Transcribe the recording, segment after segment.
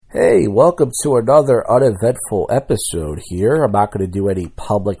Hey, welcome to another uneventful episode here. I'm not going to do any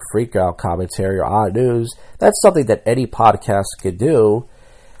public freakout commentary or odd news. That's something that any podcast can do,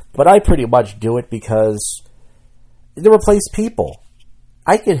 but I pretty much do it because they replace people.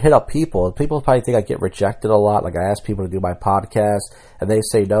 I can hit up people, and people probably think I get rejected a lot. Like, I ask people to do my podcast, and they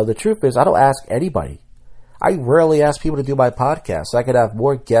say no. The truth is, I don't ask anybody. I rarely ask people to do my podcast. I could have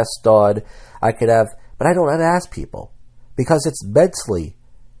more guests on, but I don't ask people because it's mentally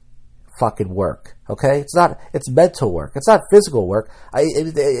fucking work, okay? It's mental work. It's not physical work.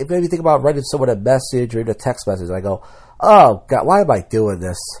 If you think about writing someone a message or a text message, I go, oh, God, why am I doing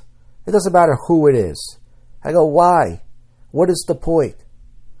this? It doesn't matter who it is. I go, why? What is the point?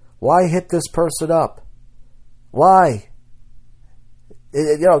 Why hit this person up? Why?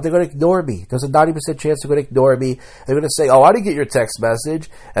 They're going to ignore me. There's a 90% chance they're going to ignore me. They're going to say, oh, I didn't get your text message.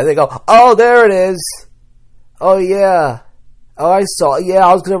 And they go, oh, there it is. Oh, yeah. Oh, I saw. Yeah,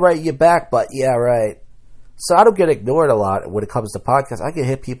 I was going to write you back, but yeah, right. So I don't get ignored a lot when it comes to podcasts. I can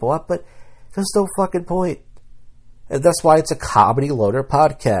hit people up, but there's no fucking point. And that's why it's a Comedy Loader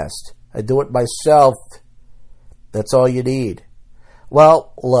podcast. I do it myself. That's all you need.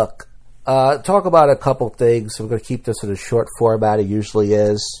 Well, look, talk about a couple things. We're going to keep this in a short format. It usually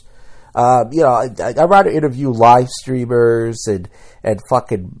is. I'd rather interview live streamers and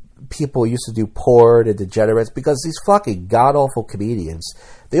fucking people who used to do porn and degenerates, because these fucking god-awful comedians,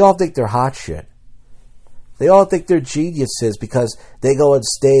 they all think they're hot shit. They all think they're geniuses because they go on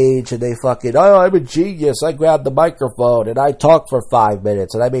stage and they fucking, oh, I'm a genius. I grabbed the microphone and I talked for 5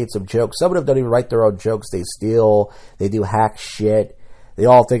 minutes and I made some jokes. Some of them don't even write their own jokes. They steal. They do hack shit. They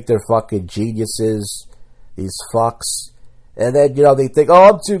all think they're fucking geniuses. These fucks. And then, they think, oh,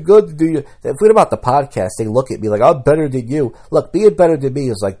 I'm too good to do you. Forget about the podcast. They look at me like, I'm better than you. Look, being better than me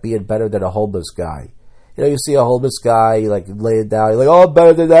is like being better than a homeless guy. You see a homeless guy, like, laying down. You're like, oh, I'm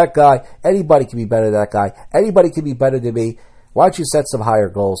better than that guy. Anybody can be better than that guy. Anybody can be better than me. Why don't you set some higher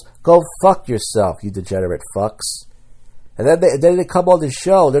goals? Go fuck yourself, you degenerate fucks. And then they come on the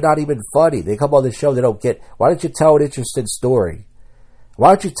show. They're not even funny. They come on the show. They don't get, why don't you tell an interesting story? Why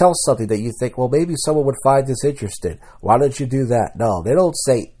don't you tell something that you think, well, maybe someone would find this interesting? Why don't you do that? No, they don't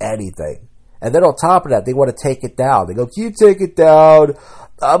say anything. And then on top of that, they want to take it down. They go, can you take it down?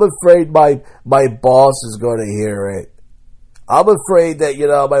 I'm afraid my boss is going to hear it. I'm afraid that,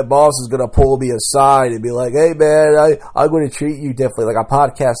 my boss is going to pull me aside and be like, hey, man, I'm going to treat you differently. Like a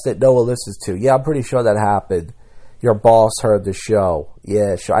podcast that no one listens to. Yeah, I'm pretty sure that happened. Your boss heard the show.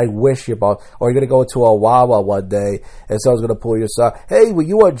 Yeah, sure. I wish your boss... Or you're going to go into a Wawa one day and someone's going to pull you aside. Hey, were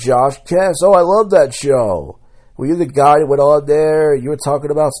you on Josh Cass? Oh, I love that show. Were you the guy that went on there? You were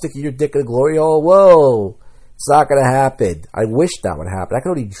talking about sticking your dick in a glory hole? Whoa. It's not going to happen. I wish that would happen. I can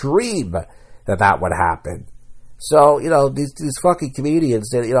only dream that would happen. So, these fucking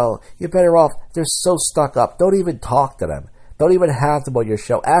comedians, you're better off. They're so stuck up. Don't even talk to them. Don't even have them on your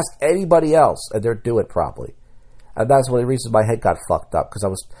show. Ask anybody else and they're doing it properly. And that's one of the reasons my head got fucked up, because I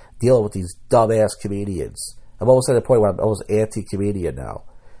was dealing with these dumbass comedians. I'm almost at the point where I'm almost anti-comedian now,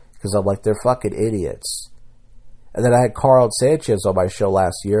 because I'm like, they're fucking idiots. And then I had Carl Sanchez on my show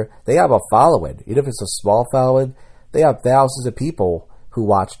last year. They have a following. Even if it's a small following, they have thousands of people who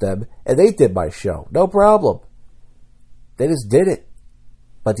watch them, and they did my show. No problem. They just did it.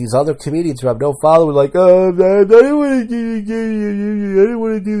 But these other comedians who have no following, like, oh, I didn't want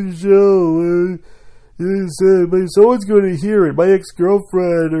to do the show. But someone's going to hear it. My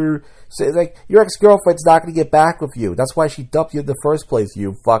ex-girlfriend, or say, like, your ex-girlfriend's not going to get back with you. That's why she dumped you in the first place,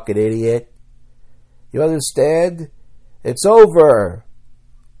 you fucking idiot. You understand? It's over.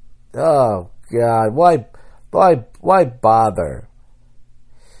 Oh God, why bother?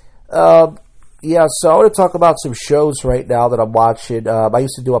 Yeah. So I want to talk about some shows right now that I'm watching. I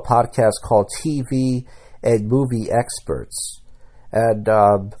used to do a podcast called TV and Movie Experts, and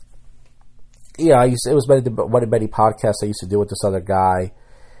it was one of many podcasts I used to do with this other guy,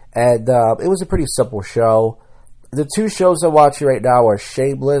 and it was a pretty simple show. The two shows I'm watching right now are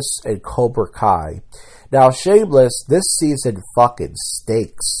Shameless and Cobra Kai. Now, Shameless, this season fucking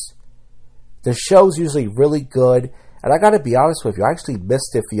stinks. The show's usually really good, and I gotta be honest with you, I actually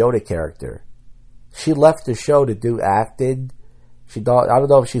missed the Fiona character. She left the show to do acting. I don't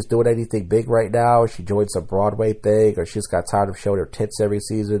know if she's doing anything big right now, or she joined some Broadway thing, or she's got tired of showing her tits every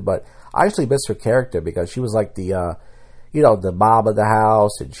season, but I actually miss her character because she was like the mom of the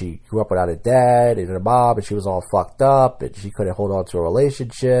house, and she grew up without a dad and a mom, and she was all fucked up, and she couldn't hold on to a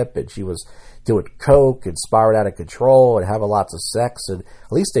relationship, and she was doing coke and spiraling out of control and having lots of sex, and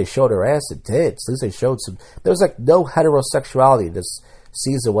at least they showed her ass and tits. At least they showed there was like no heterosexuality in this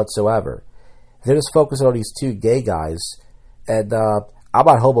season whatsoever. They're just focusing on these two gay guys, and I'm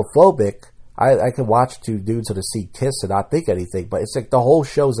not homophobic. I can watch two dudes on a seat kiss and not think anything, but it's like the whole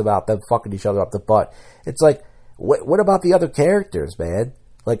show's about them fucking each other up the butt. It's like, what about the other characters, man?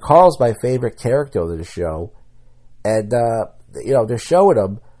 Like, Carl's my favorite character of the show, and, they're showing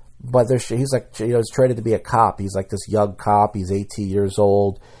him, but he's like, he's trained to be a cop. He's like this young cop. He's 18 years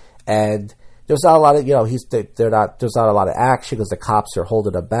old, and there's not a lot of, there's not a lot of action because the cops are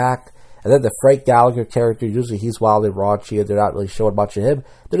holding him back. And then the Frank Gallagher character, usually he's wild and raunchy, and they're not really showing much of him.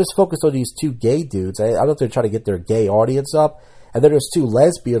 They're just focused on these two gay dudes. I don't know if they're trying to get their gay audience up. And then there's two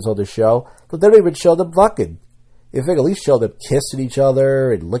lesbians on the show, but they don't even show them fucking. If they at least show them kissing each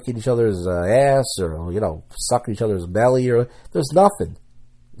other and licking each other's ass, or sucking each other's belly, or there's nothing.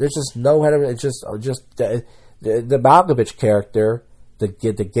 There's just no head. It's just the Malkovich character, the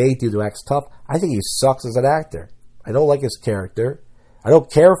gay dude who acts tough. I think he sucks as an actor. I don't like his character. I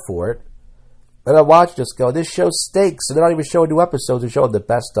don't care for it. And I watch this go, this show stinks, and they're not even showing new episodes, they're showing the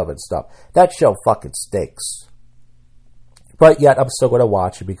best of it and stuff. That show fucking stinks. But yet, I'm still going to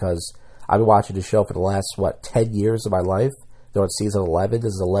watch it because I've been watching the show for the last, 10 years of my life? They're on season 11, this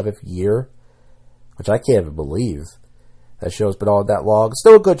is the 11th year, which I can't even believe. That show's been on that long. It's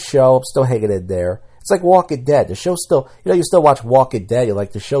still a good show, I'm still hanging in there. It's like Walking Dead, the show's still, you still watch Walking Dead, you're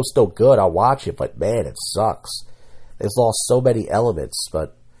like, the show's still good, I'll watch it, but man, it sucks. It's lost so many elements,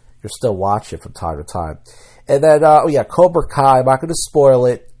 but you're still watching it from time to time. And then, Cobra Kai. I'm not going to spoil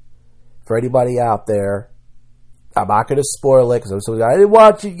it for anybody out there. I'm not going to spoil it because I didn't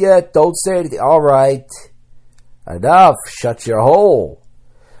watch it yet. Don't say anything. All right. Enough. Shut your hole.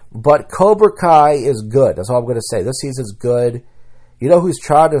 But Cobra Kai is good. That's all I'm going to say. This season's good. You know who's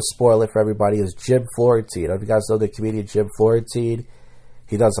trying to spoil it for everybody is Jim Florentine. I don't know if you guys know the comedian Jim Florentine.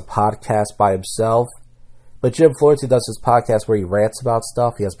 He does a podcast by himself. But Jim Florentine does his podcast where he rants about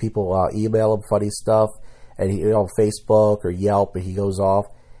stuff. He has people email him funny stuff, and he on Facebook or Yelp, and he goes off.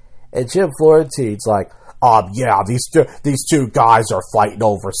 And Jim Florentine's like, these two guys are fighting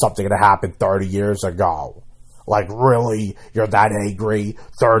over something that happened 30 years ago. Like, really? You're that angry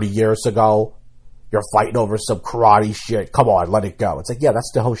 30 years ago? You're fighting over some karate shit? Come on, let it go. It's like, yeah,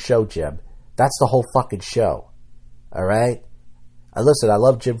 that's the whole show, Jim. That's the whole fucking show. All right? And listen, I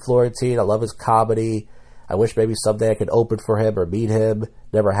love Jim Florentine. I love his comedy. I wish maybe someday I could open for him or meet him.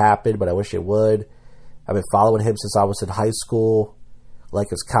 Never happened, but I wish it would. I've been following him since I was in high school. I like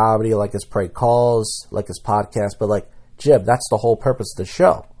his comedy, I like his prank calls, I like his podcast. But Jim, that's the whole purpose of the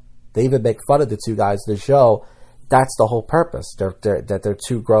show. They even make fun of the two guys in the show. That's the whole purpose. They're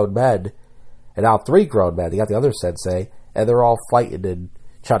two grown men, and now three grown men. They got the other sensei, and they're all fighting and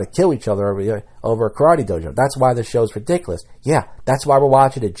trying to kill each other over a karate dojo. That's why the show's ridiculous. Yeah, that's why we're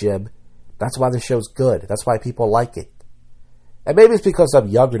watching it, Jim. That's why the show's good. That's why people like it. And maybe it's because I'm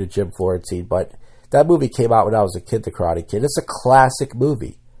younger than Jim Florentine, but that movie came out when I was a kid, The Karate Kid. It's a classic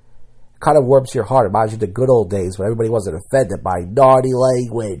movie. It kind of warms your heart. It reminds you of the good old days when everybody wasn't offended by naughty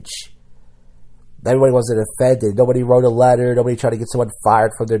language. Everybody wasn't offended. Nobody wrote a letter. Nobody tried to get someone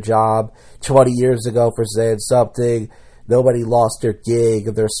fired from their job 20 years ago for saying something. Nobody lost their gig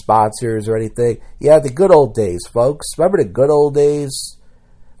or their sponsors or anything. Yeah, the good old days, folks. Remember the good old days?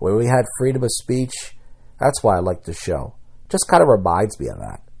 Where we had freedom of speech. That's why I like the show. Just kind of reminds me of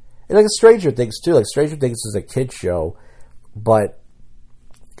that. And like Stranger Things too. Like Stranger Things is a kid show, but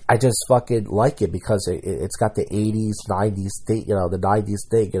I just fucking like it because it's got the 80s, 90s thing, the 90s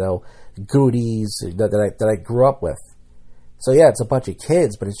thing, Goonies that I grew up with. So yeah, it's a bunch of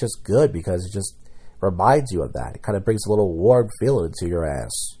kids, but it's just good because it just reminds you of that. It kind of brings a little warm feeling into your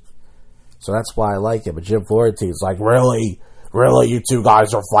ass. So that's why I like it. But Jim Florentine's like, really? Really, you two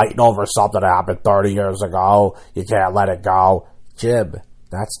guys are fighting over something that happened 30 years ago. You can't let it go. Jim,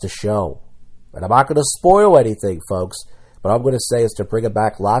 that's the show. And I'm not going to spoil anything, folks. But all I'm going to say is to bring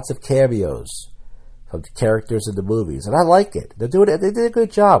back lots of cameos from the characters in the movies. And I like it. They did a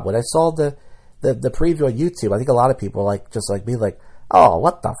good job. When I saw the preview on YouTube, I think a lot of people, just like me, oh,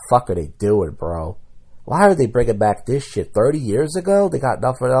 what the fuck are they doing, bro? Why are they bringing back this shit 30 years ago? They got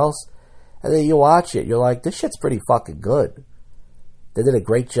nothing else? And then you watch it, you're like, this shit's pretty fucking good. They did a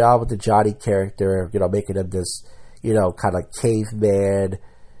great job with the Johnny character, making him this, kind of caveman,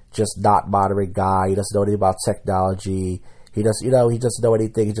 just not modern guy. He doesn't know anything about technology. He doesn't know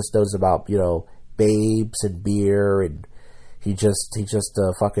anything. He just knows about, babes and beer, and he's just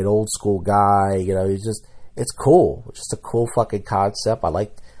a fucking old school guy. It's cool. It's just a cool fucking concept. I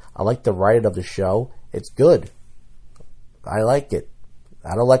like the writing of the show. It's good. I like it.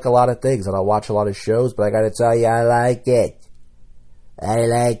 I don't like a lot of things. I don't watch a lot of shows, but I gotta tell you, I like it. I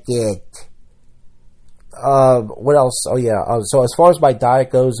like it. What else? Oh, yeah. So as far as my diet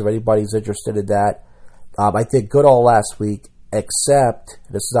goes, if anybody's interested in that, I did good all last week. Except,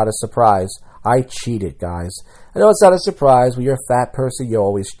 this is not a surprise, I cheated, guys. I know it's not a surprise. When you're a fat person, you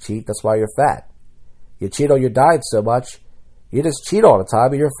always cheat. That's why you're fat. You cheat on your diet so much, you just cheat all the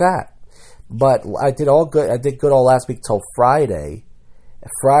time and you're fat. But I did all good. I did good all last week till Friday.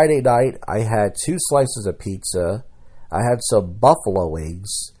 Friday night, I had 2 slices of pizza. I had some buffalo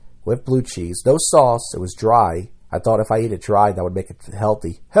wings with blue cheese. No sauce. It was dry. I thought if I eat it dry, that would make it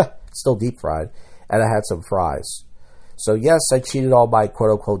healthy. Still deep fried. And I had some fries. So yes, I cheated on my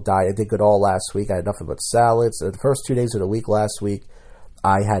quote-unquote diet. I did good all last week. I had nothing but salads. The first 2 days of the week last week,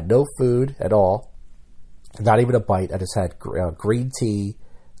 I had no food at all. Not even a bite. I just had green tea,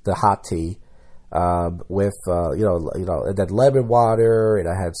 the hot tea, with and then lemon water, and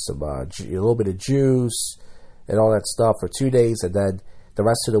I had some a little bit of juice and all that stuff for 2 days, and then the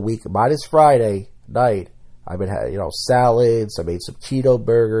rest of the week, minus Friday night, I've been having salads. I made some keto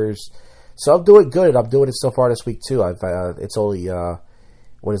burgers. So I'm doing good. I'm doing it so far this week too. It's only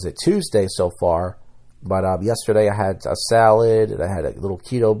Tuesday so far. But yesterday I had a salad and I had a little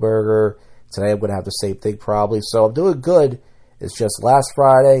keto burger. Today I'm going to have the same thing probably. So I'm doing good. It's just last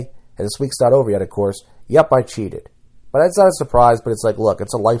Friday, and this week's not over yet, of course. Yep, I cheated. But it's not a surprise. But it's like, look,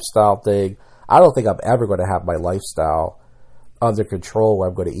 it's a lifestyle thing. I don't think I'm ever going to have my lifestyle under control where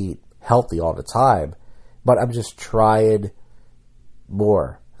I'm going to eat healthy all the time. But I'm just trying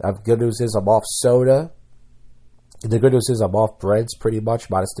more. The good news is I'm off soda. The good news is I'm off breads pretty much,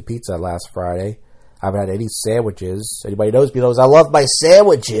 minus the pizza last Friday. I haven't had any sandwiches. Anybody knows me knows I love my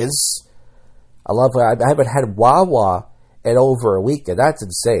sandwiches. I haven't had Wawa in over a week, and that's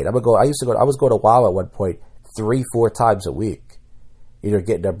insane. I was going to Wawa at one point 3-4 times a week. Either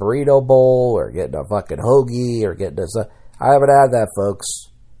getting a burrito bowl or getting a fucking hoagie or getting a... I haven't had that, folks.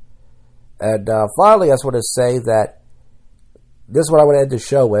 And finally, I just want to say that this is what I want to end the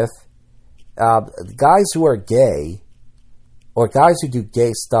show with. Guys who are gay, or guys who do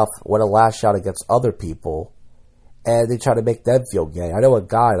gay stuff, want to lash out against other people, and they try to make them feel gay. I know a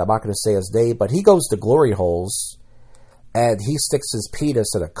guy, and I'm not going to say his name, but he goes to glory holes, and he sticks his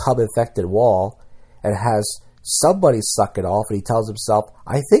penis in a cum-infected wall, and has somebody suck it off, and he tells himself,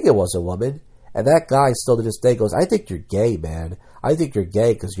 I think it was a woman. And that guy still to this day goes, I think you're gay, man. I think you're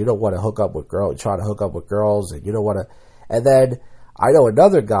gay because you don't want to hook up with girls, trying to hook up with girls, and you don't want to... And then, I know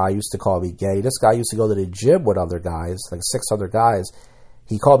another guy used to call me gay. This guy used to go to the gym with other guys, like 6 other guys.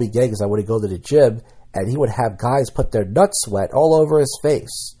 He called me gay because I would go to the gym, and he would have guys put their nut sweat all over his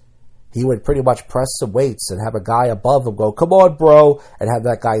face. He would pretty much press some weights and have a guy above him go, come on, bro, and have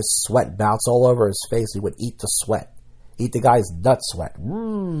that guy's sweat bounce all over his face. He would eat the sweat. Eat the guy's nut sweat.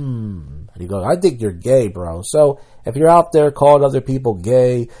 And he goes, I think you're gay, bro. So if you're out there calling other people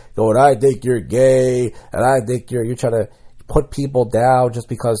gay, going, I think you're gay, and I think you're trying to put people down just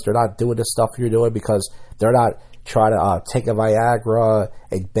because they're not doing the stuff you're doing, because they're not trying to take a Viagra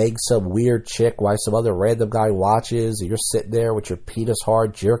and bang some weird chick while some other random guy watches, and you're sitting there with your penis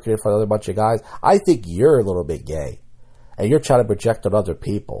hard jerking in front of a bunch of guys. I think you're a little bit gay, and you're trying to project on other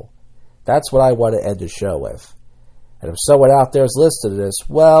people. That's what I want to end the show with. And if someone out there is listening to this,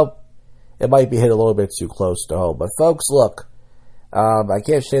 well, it might be hit a little bit too close to home. But folks, look, I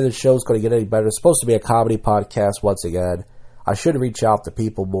can't say the show's going to get any better. It's supposed to be a comedy podcast once again. I should reach out to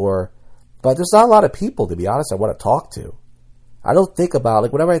people more. But there's not a lot of people, to be honest, I want to talk to. I don't think about,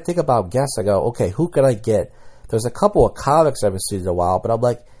 like, whenever I think about guests, I go, okay, who can I get? There's a couple of comics I haven't seen in a while, but I'm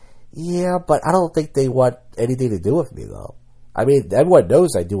like, yeah, but I don't think they want anything to do with me, though. I mean, everyone knows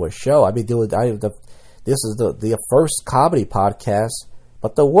I do a show. This is the first comedy podcast,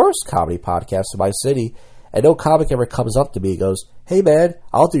 but the worst comedy podcast in my city. And no comic ever comes up to me and goes, hey, man,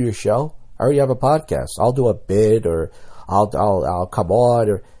 I'll do your show. I already have a podcast. I'll do a bid, or I'll come on.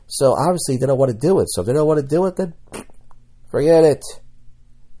 Or so obviously they don't want to do it. So if they don't want to do it, then forget it.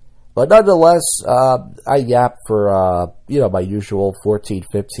 But nonetheless, I yap for my usual 14,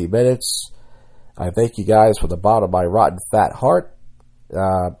 15 minutes. I thank you guys from the bottom of my rotten fat heart.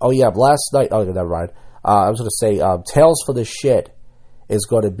 Last night. Oh, never mind. I was going to say, Tales for the Shit is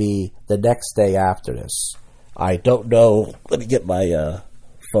going to be the next day after this. I don't know. Let me get my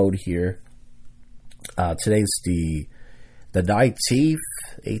phone here. Today's the 19th,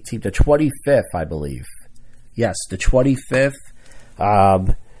 18th, the 25th, I believe. Yes, the 25th.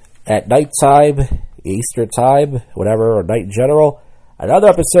 At nighttime, Eastern time, whatever, or night in general. Another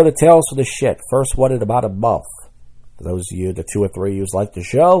episode of Tales for the Shit. First one in about a month. For those of you, the 2 or 3 who like the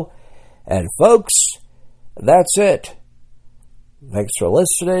show. And folks, that's it. Thanks for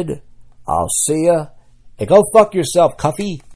listening. I'll see ya. And go fuck yourself, Cuffy.